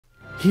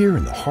Here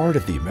in the heart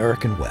of the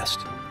American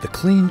West, the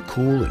clean,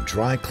 cool, and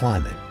dry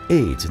climate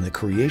aids in the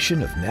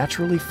creation of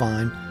naturally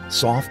fine,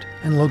 soft,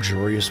 and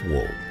luxurious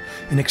wool,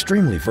 an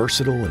extremely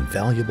versatile and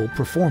valuable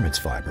performance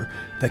fiber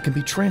that can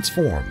be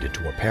transformed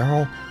into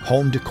apparel,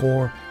 home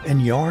decor,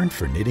 and yarn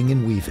for knitting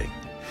and weaving.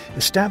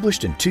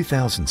 Established in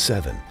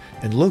 2007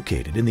 and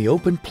located in the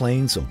open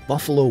plains of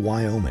Buffalo,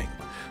 Wyoming,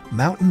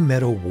 Mountain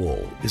Meadow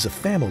Wool is a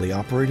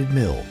family-operated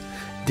mill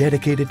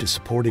dedicated to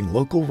supporting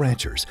local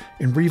ranchers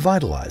and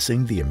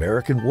revitalizing the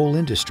American wool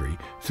industry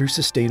through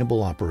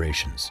sustainable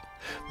operations.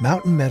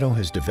 Mountain Meadow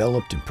has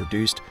developed and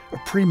produced a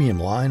premium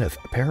line of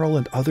apparel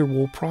and other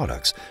wool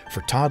products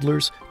for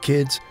toddlers,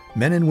 kids,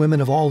 men and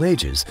women of all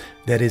ages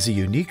that is a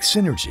unique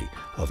synergy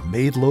of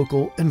made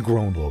local and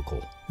grown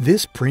local.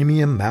 This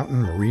premium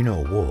mountain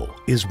merino wool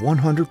is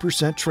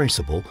 100%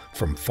 traceable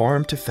from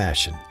farm to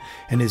fashion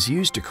and is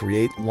used to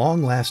create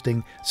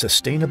long-lasting,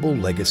 sustainable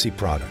legacy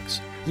products.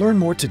 Learn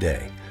more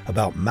today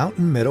about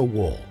Mountain Meadow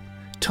Wool.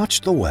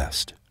 Touch the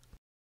West.